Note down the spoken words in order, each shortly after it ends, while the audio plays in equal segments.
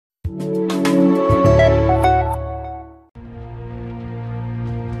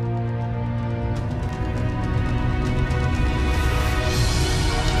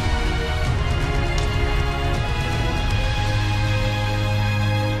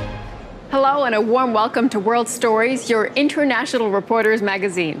Hello and a warm welcome to World Stories, your international reporters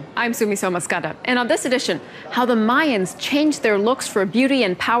magazine. I'm Sumiso Mascata, and on this edition, how the Mayans changed their looks for beauty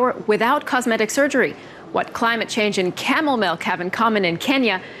and power without cosmetic surgery, what climate change and camel milk have in common in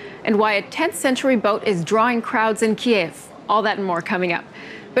Kenya, and why a 10th century boat is drawing crowds in Kiev. All that and more coming up.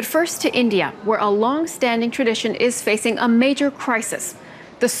 But first to India, where a long-standing tradition is facing a major crisis.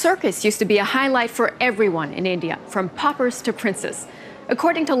 The circus used to be a highlight for everyone in India, from paupers to princes.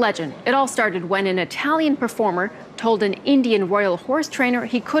 According to legend, it all started when an Italian performer told an Indian royal horse trainer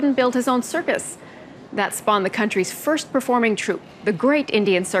he couldn't build his own circus. That spawned the country's first performing troupe, the Great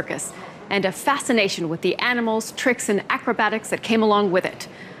Indian Circus, and a fascination with the animals, tricks, and acrobatics that came along with it.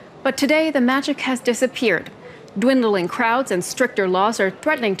 But today, the magic has disappeared. Dwindling crowds and stricter laws are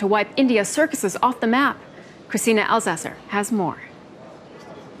threatening to wipe India's circuses off the map. Christina Alsasser has more.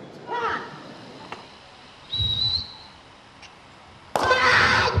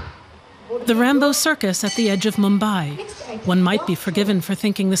 The Rambo Circus at the edge of Mumbai. One might be forgiven for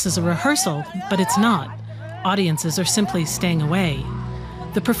thinking this is a rehearsal, but it's not. Audiences are simply staying away.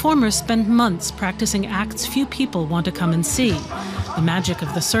 The performers spend months practicing acts few people want to come and see. The magic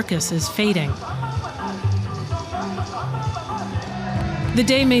of the circus is fading. The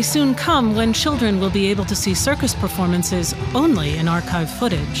day may soon come when children will be able to see circus performances only in archive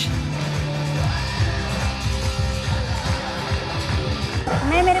footage.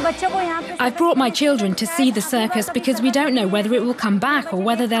 I've brought my children to see the circus because we don't know whether it will come back or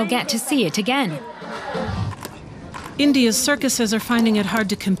whether they'll get to see it again. India's circuses are finding it hard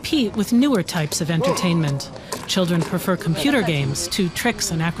to compete with newer types of entertainment. Children prefer computer games to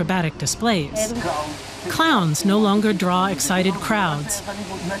tricks and acrobatic displays. Clowns no longer draw excited crowds.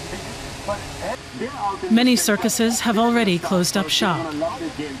 Many circuses have already closed up shop.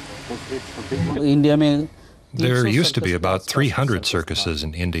 There used to be about 300 circuses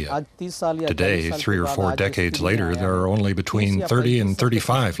in India. Today, 3 or 4 decades later, there are only between 30 and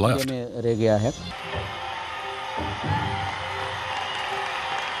 35 left.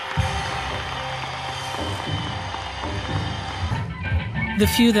 The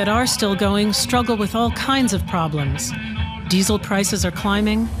few that are still going struggle with all kinds of problems. Diesel prices are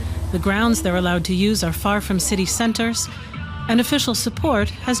climbing, the grounds they're allowed to use are far from city centers, and official support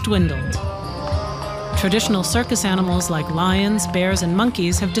has dwindled. Traditional circus animals like lions, bears, and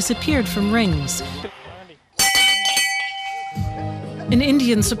monkeys have disappeared from rings. An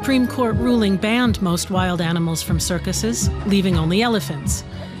Indian Supreme Court ruling banned most wild animals from circuses, leaving only elephants.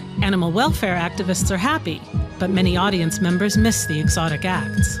 Animal welfare activists are happy, but many audience members miss the exotic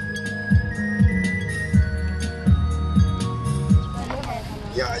acts.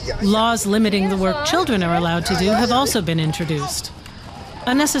 Laws limiting the work children are allowed to do have also been introduced.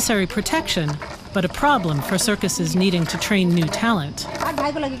 A necessary protection, but a problem for circuses needing to train new talent.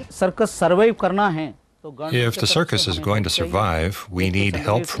 If the circus is going to survive, we need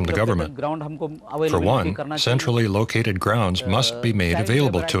help from the government. For one, centrally located grounds must be made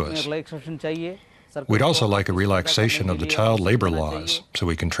available to us. We'd also like a relaxation of the child labor laws so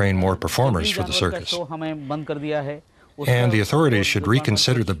we can train more performers for the circus. And the authorities should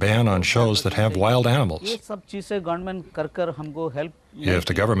reconsider the ban on shows that have wild animals. If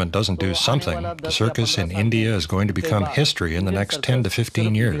the government doesn't do something, the circus in India is going to become history in the next 10 to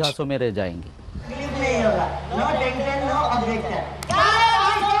 15 years.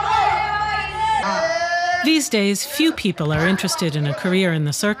 These days, few people are interested in a career in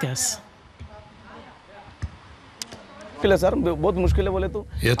the circus.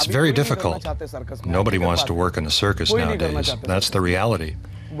 It's very difficult. Nobody wants to work in the circus nowadays. That's the reality.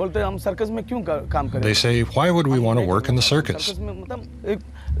 They say, why would we want to work in the circus?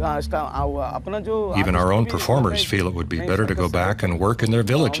 Even our own performers feel it would be better to go back and work in their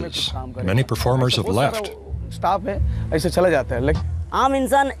villages. Many performers have left.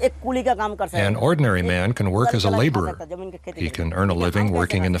 An ordinary man can work as a laborer. He can earn a living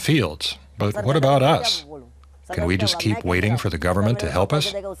working in the fields. But what about us? Can we just keep waiting for the government to help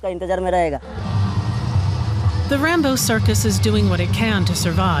us? The Rambo Circus is doing what it can to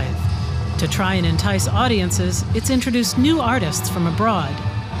survive. To try and entice audiences, it's introduced new artists from abroad.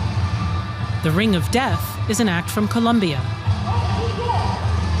 The Ring of Death is an act from Colombia.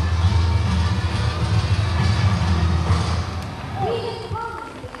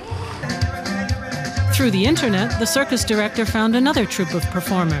 Through the internet, the circus director found another troupe of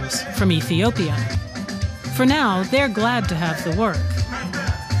performers from Ethiopia. For now, they're glad to have the work.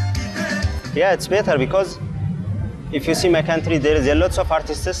 Yeah, it's better because if you see my country, there is a lot of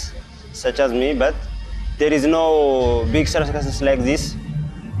artists such as me, but there is no big circuses like this,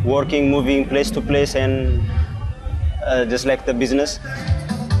 working, moving place to place, and just like the business.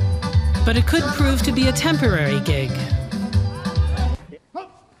 But it could prove to be a temporary gig.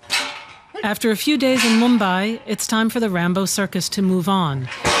 After a few days in Mumbai, it's time for the Rambo circus to move on.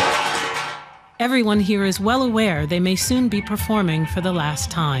 Everyone here is well aware they may soon be performing for the last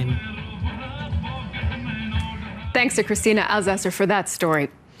time. Thanks to Christina Alzesser for that story.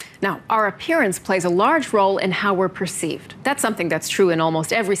 Now, our appearance plays a large role in how we're perceived. That's something that's true in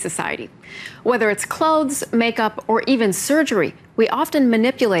almost every society. Whether it's clothes, makeup, or even surgery, we often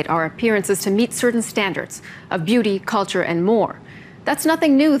manipulate our appearances to meet certain standards of beauty, culture, and more. That's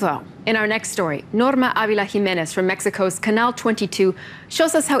nothing new, though. In our next story, Norma Avila Jimenez from Mexico's Canal 22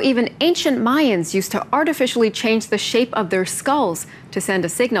 shows us how even ancient Mayans used to artificially change the shape of their skulls to send a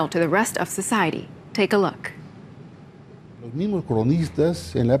signal to the rest of society. Take a look.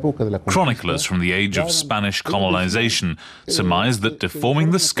 Chroniclers from the age of Spanish colonization surmised that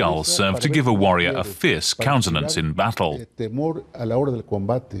deforming the skull served to give a warrior a fierce countenance in battle.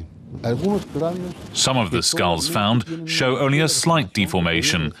 Some of the skulls found show only a slight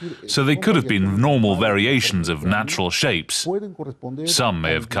deformation, so they could have been normal variations of natural shapes. Some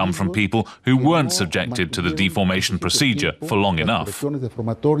may have come from people who weren't subjected to the deformation procedure for long enough.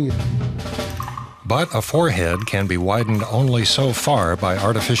 But a forehead can be widened only so far by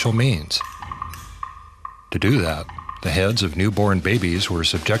artificial means. To do that, the heads of newborn babies were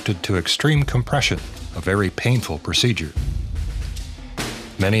subjected to extreme compression, a very painful procedure.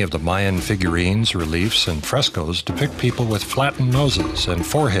 Many of the Mayan figurines, reliefs, and frescoes depict people with flattened noses and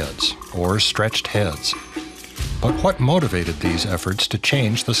foreheads, or stretched heads. But what motivated these efforts to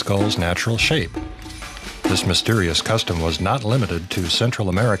change the skull's natural shape? This mysterious custom was not limited to Central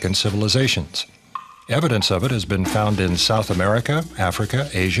American civilizations. Evidence of it has been found in South America, Africa,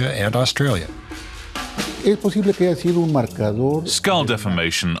 Asia, and Australia. Skull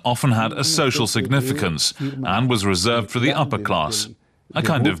deformation often had a social significance and was reserved for the upper class, a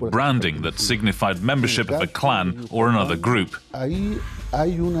kind of branding that signified membership of a clan or another group.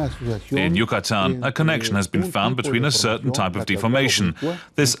 In Yucatan, a connection has been found between a certain type of deformation,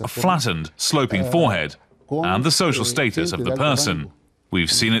 this flattened, sloping forehead, and the social status of the person. We've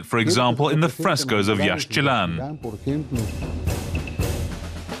seen it, for example, in the frescoes of Yaxchilan.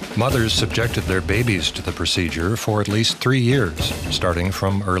 Mothers subjected their babies to the procedure for at least 3 years, starting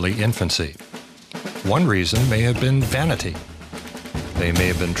from early infancy. One reason may have been vanity. They may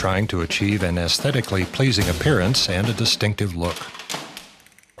have been trying to achieve an aesthetically pleasing appearance and a distinctive look.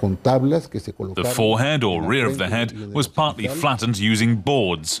 The forehead or rear of the head was partly flattened using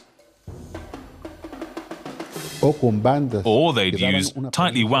boards. Or they'd use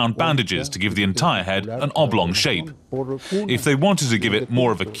tightly wound bandages to give the entire head an oblong shape. If they wanted to give it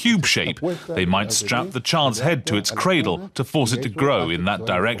more of a cube shape, they might strap the child's head to its cradle to force it to grow in that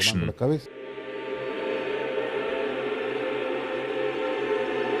direction.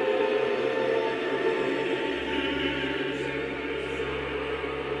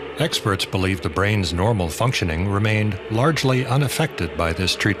 Experts believe the brain's normal functioning remained largely unaffected by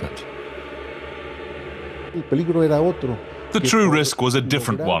this treatment. The true risk was a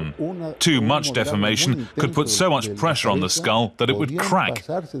different one. Too much deformation could put so much pressure on the skull that it would crack.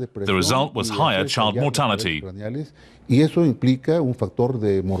 The result was higher child mortality.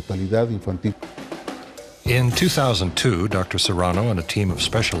 In 2002, Dr. Serrano and a team of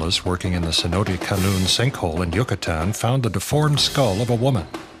specialists working in the Cenote Canun sinkhole in Yucatan found the deformed skull of a woman.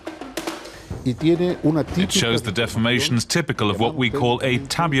 It shows the deformations typical of what we call a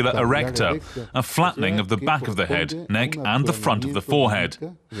tabula erecta, a flattening of the back of the head, neck, and the front of the forehead.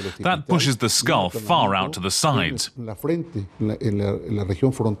 That pushes the skull far out to the sides.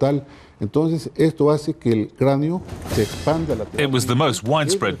 It was the most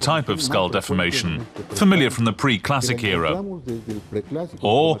widespread type of skull deformation, familiar from the pre-classic era,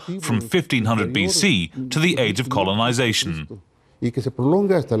 or from 1500 BC to the age of colonization.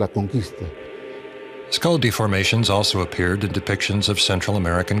 Skull deformations also appeared in depictions of Central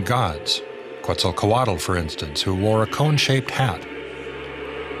American gods. Quetzalcoatl, for instance, who wore a cone-shaped hat.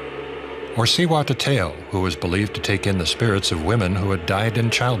 Or Cihuatateo, who was believed to take in the spirits of women who had died in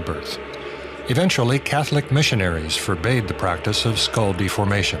childbirth. Eventually, Catholic missionaries forbade the practice of skull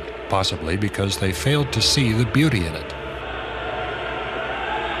deformation, possibly because they failed to see the beauty in it.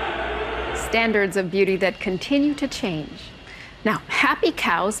 Standards of beauty that continue to change. Now, happy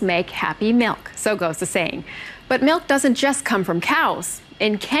cows make happy milk, so goes the saying. But milk doesn't just come from cows.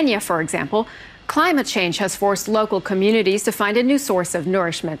 In Kenya, for example, climate change has forced local communities to find a new source of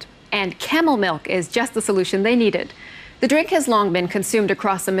nourishment. And camel milk is just the solution they needed. The drink has long been consumed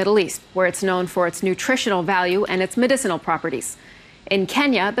across the Middle East, where it's known for its nutritional value and its medicinal properties. In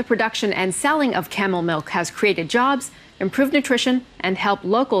Kenya, the production and selling of camel milk has created jobs, improved nutrition, and helped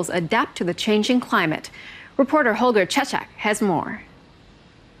locals adapt to the changing climate. Reporter Holger Chechak has more.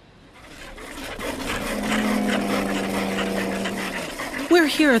 We're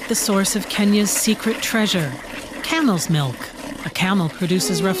here at the source of Kenya's secret treasure, camel's milk. A camel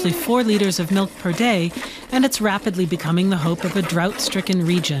produces roughly 4 liters of milk per day, and it's rapidly becoming the hope of a drought-stricken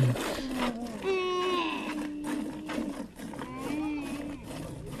region.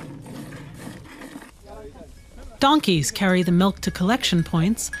 Donkeys carry the milk to collection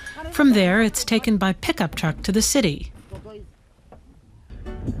points. From there, it's taken by pickup truck to the city.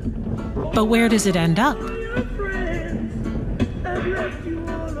 But where does it end up?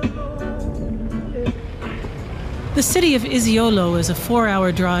 The city of Isiolo is a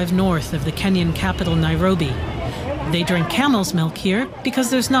 4-hour drive north of the Kenyan capital, Nairobi. They drink camel's milk here because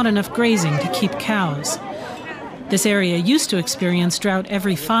there's not enough grazing to keep cows. This area used to experience drought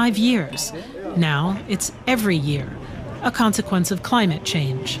every 5 years. Now it's every year, a consequence of climate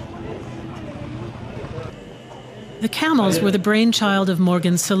change. The camels were the brainchild of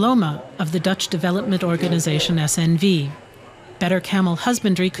Morgan Saloma of the Dutch development organization SNV. Better camel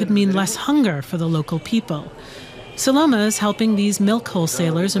husbandry could mean less hunger for the local people. Saloma is helping these milk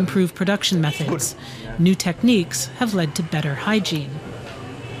wholesalers improve production methods. New techniques have led to better hygiene.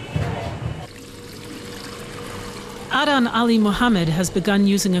 Adan Ali Mohammed has begun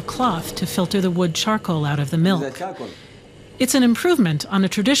using a cloth to filter the wood charcoal out of the milk. It's an improvement on a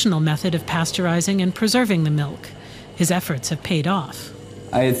traditional method of pasteurizing and preserving the milk. His efforts have paid off.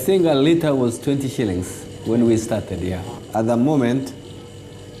 I think a liter was 20 shillings when we started, yeah. At the moment,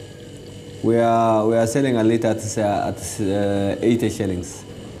 we are selling a liter at 80 shillings.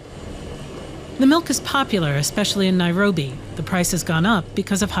 The milk is popular, especially in Nairobi. The price has gone up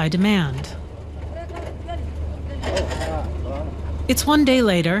because of high demand. It's one day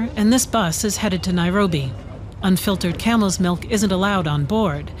later, and this bus is headed to Nairobi. Unfiltered camel's milk isn't allowed on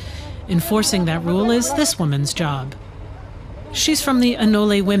board. Enforcing that rule is this woman's job. She's from the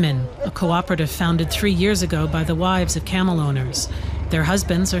Anole Women, a cooperative founded 3 years ago by the wives of camel owners. Their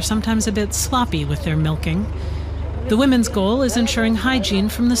husbands are sometimes a bit sloppy with their milking. The women's goal is ensuring hygiene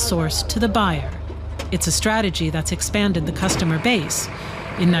from the source to the buyer. It's a strategy that's expanded the customer base.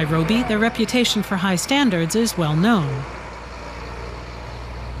 In Nairobi, their reputation for high standards is well known.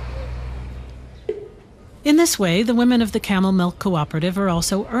 In this way, the women of the Camel Milk Cooperative are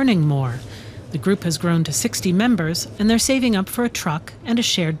also earning more. The group has grown to 60 members, and they're saving up for a truck and a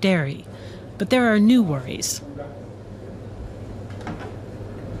shared dairy. But there are new worries.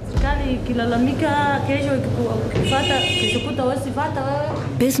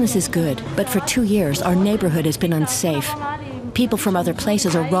 Business is good, but for 2 years our neighborhood has been unsafe. People from other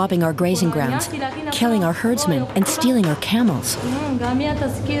places are robbing our grazing grounds, killing our herdsmen, and stealing our camels.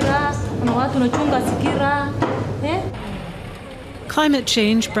 Climate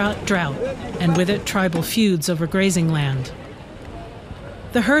change brought drought, and with it tribal feuds over grazing land.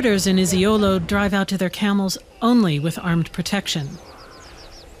 The herders in Isiolo drive out to their camels only with armed protection.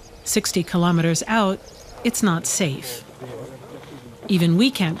 60 kilometers out, it's not safe. Even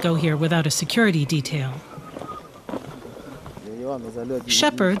we can't go here without a security detail.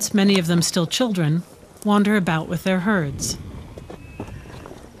 Shepherds, many of them still children, wander about with their herds.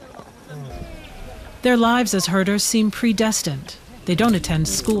 Their lives as herders seem predestined. They don't attend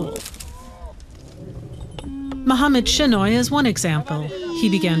school. Mohammed Shinoy is one example. He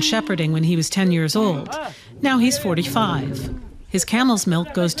began shepherding when he was 10 years old. Now he's 45. His camel's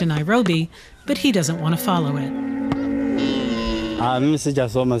milk goes to Nairobi, but he doesn't want to follow it.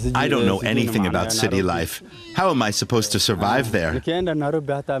 I don't know anything about city life. How am I supposed to survive there?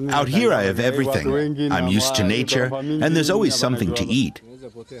 Out here I have everything. I'm used to nature, and there's always something to eat.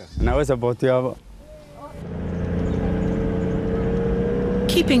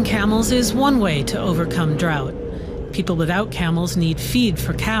 Keeping camels is one way to overcome drought. People without camels need feed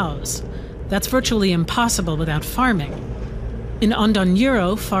for cows. That's virtually impossible without farming. In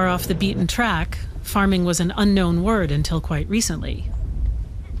Ondonyuro, far off the beaten track, farming was an unknown word until quite recently.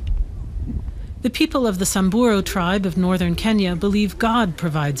 The people of the Samburu tribe of northern Kenya believe God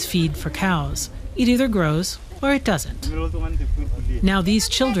provides feed for cows. It either grows or it doesn't. Now these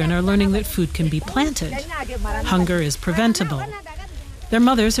children are learning that food can be planted. Hunger is preventable. Their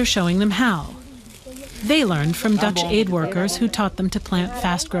mothers are showing them how. They learned from Dutch aid workers who taught them to plant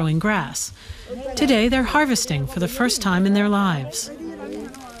fast-growing grass. Today, they're harvesting for the first time in their lives.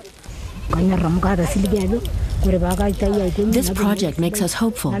 This project makes us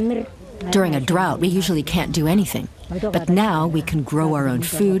hopeful. During a drought, we usually can't do anything. But now we can grow our own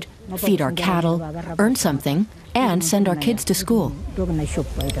food, feed our cattle, earn something, and send our kids to school.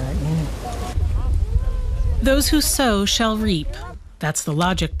 Those who sow shall reap. That's the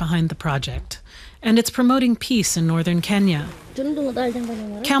logic behind the project. And it's promoting peace in northern Kenya.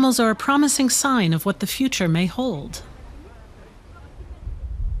 Camels are a promising sign of what the future may hold.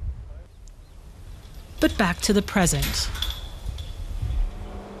 But back to the present.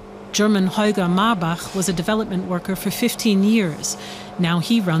 German Holger Marbach was a development worker for 15 years. Now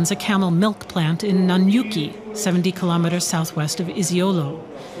he runs a camel milk plant in Nanyuki, 70 kilometers southwest of Isiolo.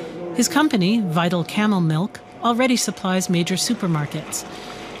 His company, Vital Camel Milk, already supplies major supermarkets.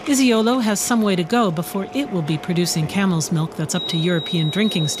 Isiolo has some way to go before it will be producing camel's milk that's up to European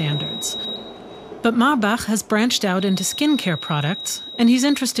drinking standards. But Marbach has branched out into skincare products, and he's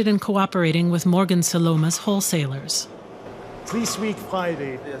interested in cooperating with Morgan Saloma's wholesalers.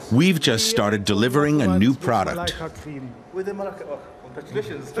 We've just started delivering a new product.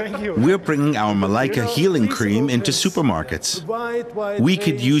 We're bringing our Malaika healing cream into supermarkets. We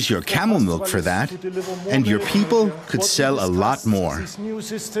could use your camel milk for that, and your people could sell a lot more.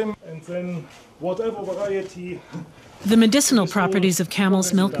 The medicinal properties of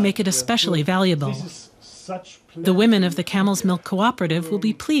camel's milk make it especially valuable. The women of the Camel's Milk Cooperative will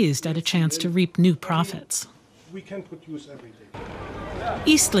be pleased at a chance to reap new profits.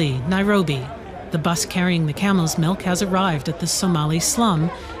 Eastleigh, Nairobi. The bus carrying the camel's milk has arrived at the Somali slum,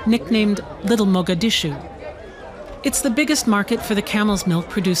 nicknamed Little Mogadishu. It's the biggest market for the camel's milk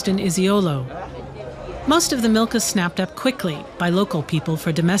produced in Isiolo. Most of the milk is snapped up quickly by local people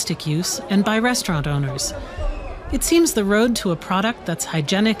for domestic use and by restaurant owners. It seems the road to a product that's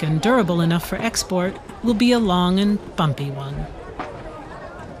hygienic and durable enough for export will be a long and bumpy one.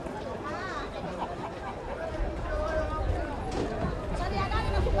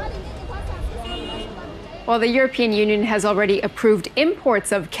 Well, the European Union has already approved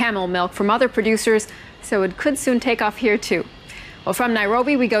imports of camel milk from other producers, so it could soon take off here too. Well, from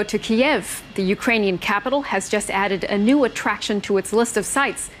Nairobi, we go to Kiev. The Ukrainian capital has just added a new attraction to its list of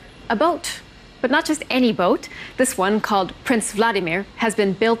sites, a boat. But not just any boat. This one, called Prince Vladimir, has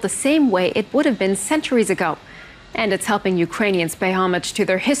been built the same way it would have been centuries ago. And it's helping Ukrainians pay homage to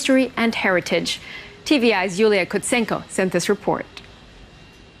their history and heritage. TVI's Yulia Kutsenko sent this report.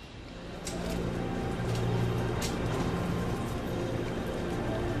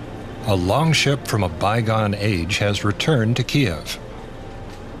 A longship from a bygone age has returned to Kiev.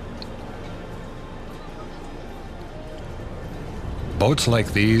 Boats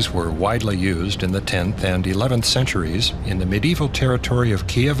like these were widely used in the 10th and 11th centuries in the medieval territory of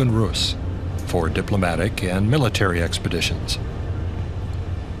Kievan Rus for diplomatic and military expeditions.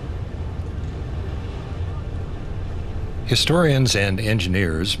 Historians and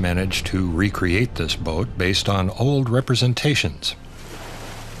engineers managed to recreate this boat based on old representations.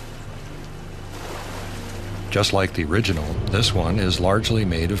 Just like the original, this one is largely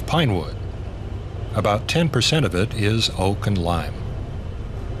made of pine wood. About 10% of it is oak and lime.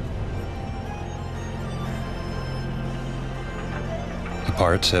 The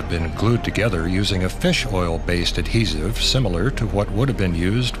parts have been glued together using a fish oil-based adhesive similar to what would have been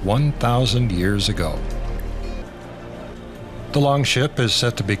used 1,000 years ago. The longship is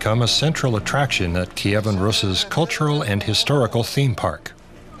set to become a central attraction at Kievan Rus's cultural and historical theme park.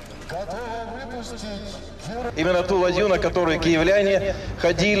 We're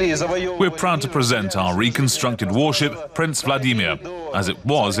proud to present our reconstructed warship, Prince Vladimir, as it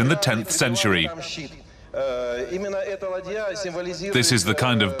was in the 10th century. This is the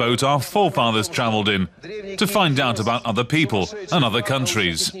kind of boat our forefathers traveled in to find out about other people and other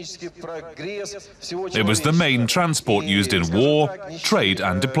countries. It was the main transport used in war, trade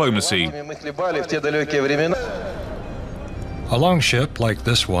and diplomacy. A longship like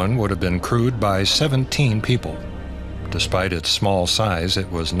this one would have been crewed by 17 people. Despite its small size,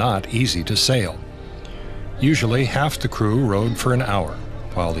 it was not easy to sail. Usually half the crew rowed for an hour,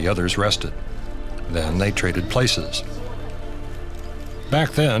 while the others rested. Then they traded places.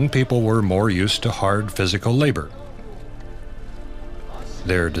 Back then, people were more used to hard physical labor.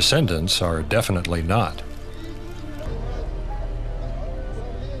 Their descendants are definitely not.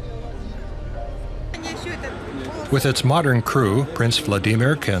 With its modern crew, Prince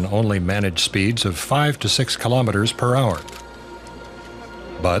Vladimir can only manage speeds of 5 to 6 kilometers per hour.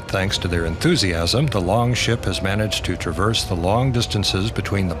 But thanks to their enthusiasm, the longship has managed to traverse the long distances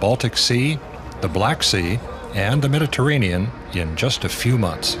between the Baltic Sea, the Black Sea, and the Mediterranean in just a few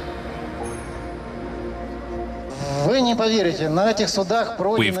months.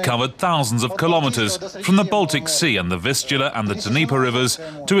 We've covered thousands of kilometers from the Baltic Sea and the Vistula and the Dnieper rivers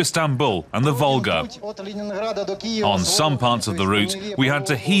to Istanbul and the Volga. On some parts of the route, we had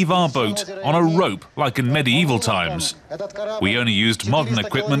to heave our boat on a rope like in medieval times. We only used modern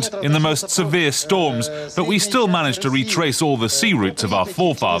equipment in the most severe storms, but we still managed to retrace all the sea routes of our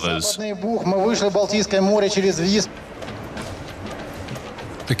forefathers.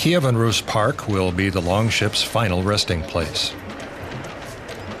 The Kiev and Rus Park will be the longship's final resting place.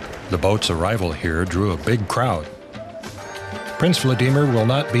 The boat's arrival here drew a big crowd. Prince Vladimir will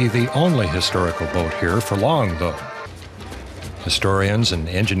not be the only historical boat here for long, though. Historians and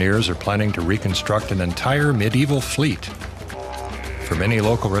engineers are planning to reconstruct an entire medieval fleet. For many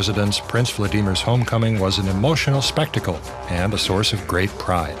local residents, Prince Vladimir's homecoming was an emotional spectacle and a source of great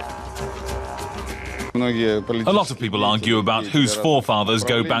pride. A lot of people argue about whose forefathers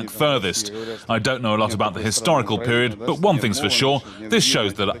go back furthest. I don't know a lot about the historical period, but one thing's for sure, this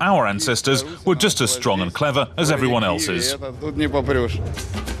shows that our ancestors were just as strong and clever as everyone else's.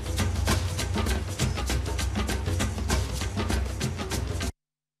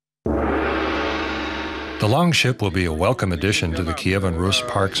 The longship will be a welcome addition to the Kiev and Rus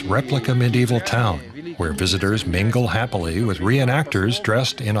Park's replica medieval town, where visitors mingle happily with reenactors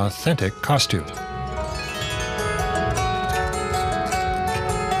dressed in authentic costume.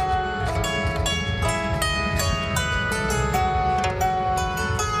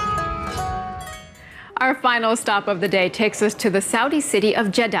 Our final stop of the day takes us to the Saudi city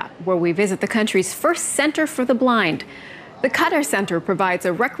of Jeddah, where we visit the country's first center for the blind. The Qatar Center provides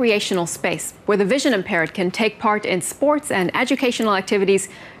a recreational space where the vision impaired can take part in sports and educational activities,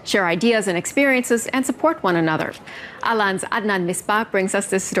 share ideas and experiences, and support one another. Alan's Adnan Misbah brings us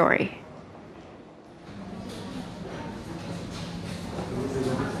this story.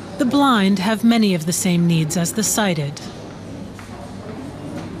 The blind have many of the same needs as the sighted.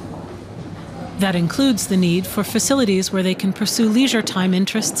 That includes the need for facilities where they can pursue leisure time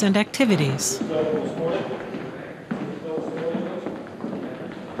interests and activities.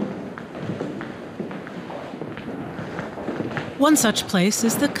 One such place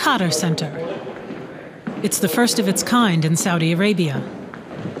is the Qatar Center. It's the first of its kind in Saudi Arabia.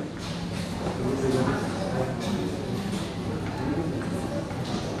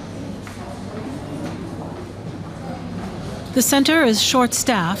 The center is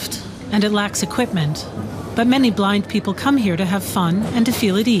short-staffed and it lacks equipment, but many blind people come here to have fun and to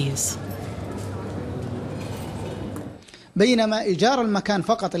feel at ease. The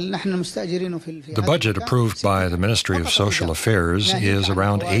budget approved by the Ministry of Social Affairs is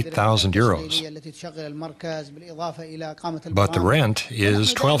around 8,000 euros, but the rent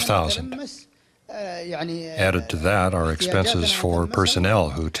is 12,000. Added to that are expenses for personnel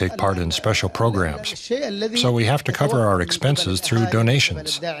who take part in special programs. So we have to cover our expenses through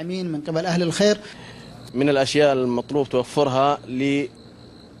donations.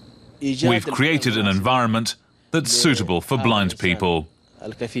 We've created an environment that's suitable for blind people.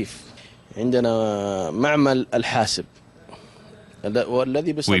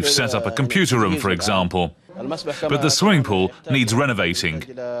 We've set up a computer room, for example, but the swimming pool needs renovating.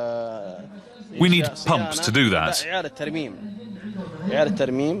 We need pumps to do that.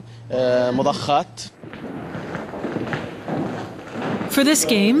 For this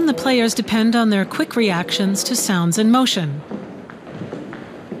game, the players depend on their quick reactions to sounds and motion.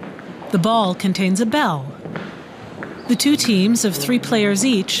 The ball contains a bell. The two teams of 3 players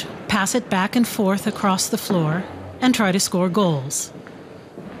each pass it back and forth across the floor and try to score goals.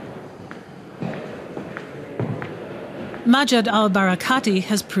 Majed al-Barakati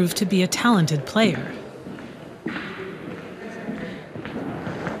has proved to be a talented player.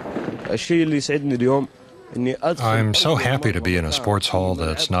 I'm so happy to be in a sports hall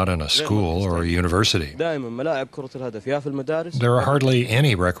that's not in a school or a university. There are hardly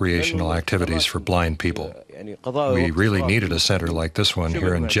any recreational activities for blind people. We really needed a center like this one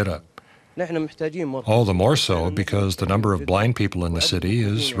here in Jeddah. All the more so because the number of blind people in the city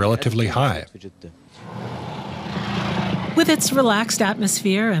is relatively high. With its relaxed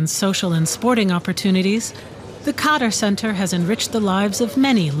atmosphere and social and sporting opportunities, the Qatar Center has enriched the lives of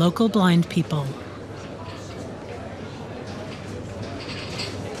many local blind people.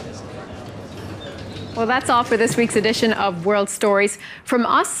 Well, that's all for this week's edition of World Stories. From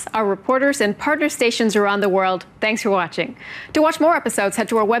us, our reporters, and partner stations around the world, thanks for watching. To watch more episodes, head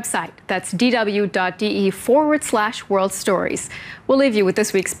to our website. That's dw.de/World Stories. We'll leave you with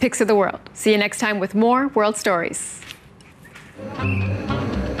this week's Picks of the World. See you next time with more World Stories.